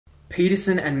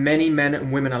Peterson and many men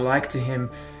and women alike to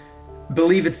him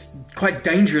believe it's quite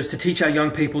dangerous to teach our young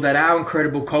people that our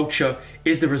incredible culture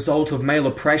is the result of male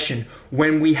oppression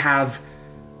when we have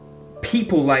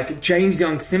people like James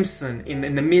Young Simpson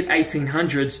in the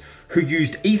mid-1800s who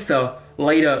used ether,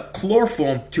 later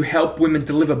chloroform, to help women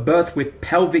deliver birth with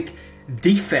pelvic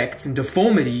defects and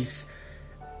deformities.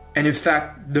 And in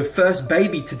fact, the first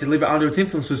baby to deliver under its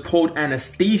influence was called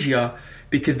anesthesia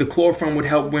because the chloroform would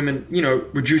help women,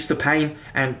 reduce the pain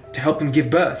and to help them give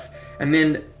birth. And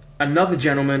then another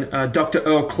gentleman, Dr.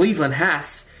 Earl Cleveland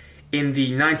Haas, in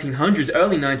the 1900s,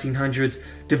 early 1900s,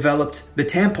 developed the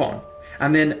tampon.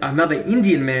 And then another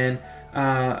Indian man,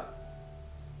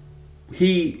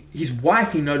 his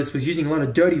wife, he noticed, was using a lot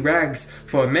of dirty rags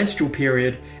for a menstrual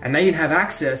period, and they didn't have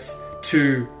access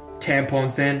to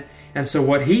tampons then. And so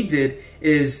what he did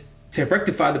is, to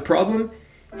rectify the problem,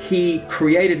 he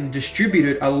created and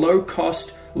distributed a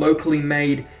low-cost, locally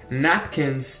made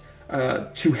napkins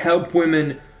to help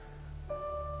women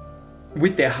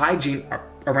with their hygiene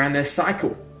around their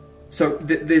cycle. So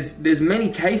there's many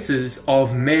cases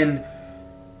of men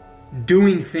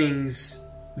doing things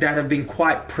that have been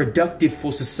quite productive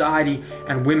for society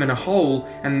and women as a whole,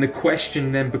 and the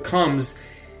question then becomes,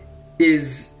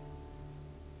 is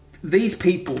these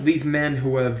people, these men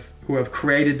who have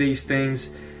created these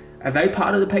things, are they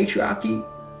part of the patriarchy?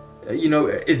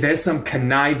 Is there some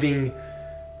conniving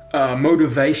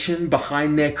motivation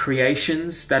behind their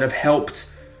creations that have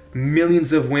helped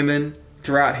millions of women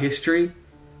throughout history?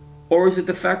 Or is it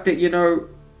the fact that,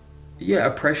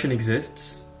 oppression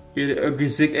exists?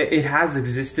 It has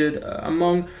existed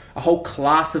among a whole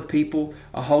class of people,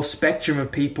 a whole spectrum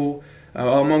of people,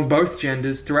 among both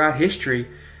genders throughout history.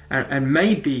 And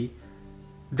maybe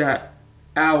that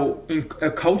our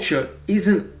culture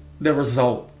isn't the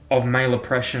result of male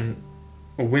oppression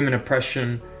or women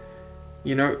oppression.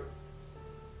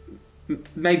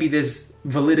 Maybe there's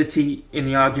validity in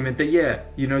the argument that,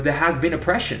 there has been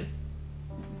oppression.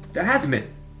 There has been.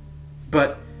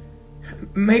 But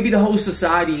maybe the whole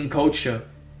society and culture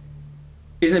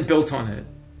isn't built on it.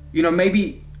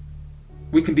 Maybe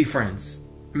we can be friends.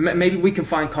 Maybe we can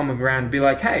find common ground and be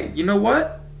like, hey, you know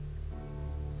what?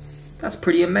 That's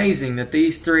pretty amazing that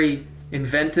these three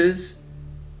inventors,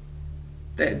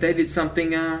 they did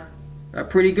something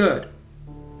pretty good.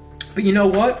 But you know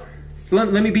what?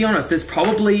 Let me be honest. There's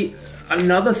probably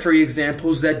another three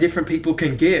examples that different people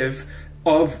can give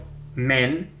of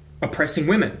men oppressing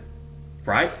women.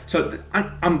 Right? So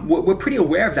we're pretty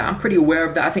aware of that. I'm pretty aware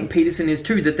of that. I think Peterson is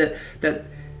too, that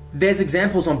there's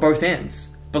examples on both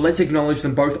ends, but let's acknowledge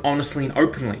them both honestly and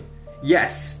openly.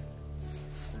 Yes,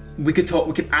 we could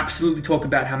absolutely talk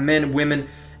about how men and women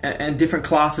and different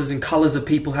classes and colors of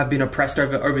people have been oppressed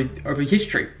over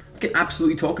history. We can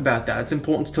absolutely talk about that. It's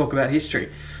important to talk about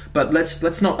history. But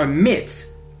let's not omit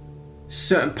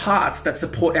certain parts that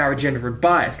support our agenda of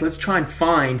bias. Let's try and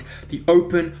find the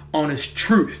open, honest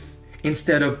truth,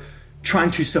 instead of trying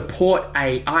to support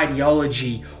a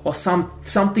ideology or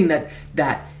something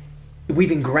that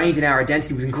we've ingrained in our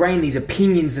identity. We've ingrained these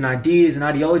opinions and ideas and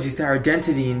ideologies to our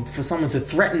identity, and for someone to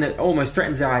threaten that almost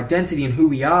threatens our identity and who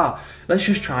we are. Let's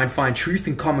just try and find truth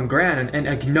and common ground and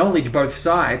acknowledge both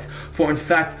sides. For in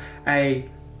fact,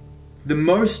 the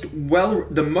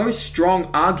most strong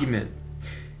argument,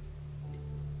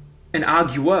 an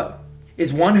arguer,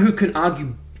 is one who can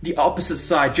argue the opposite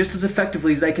side just as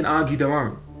effectively as they can argue their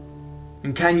own.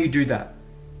 And can you do that?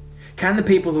 Can the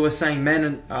people who are saying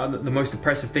men are the most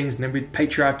oppressive things and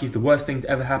patriarchy is the worst thing to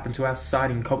ever happen to our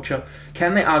society and culture,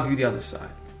 can they argue the other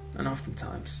side? And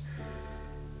oftentimes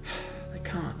they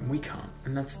can't, and we can't.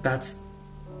 And that's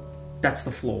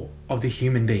the flaw of the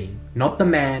human being. Not the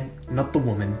man, not the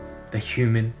woman, the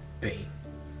human being.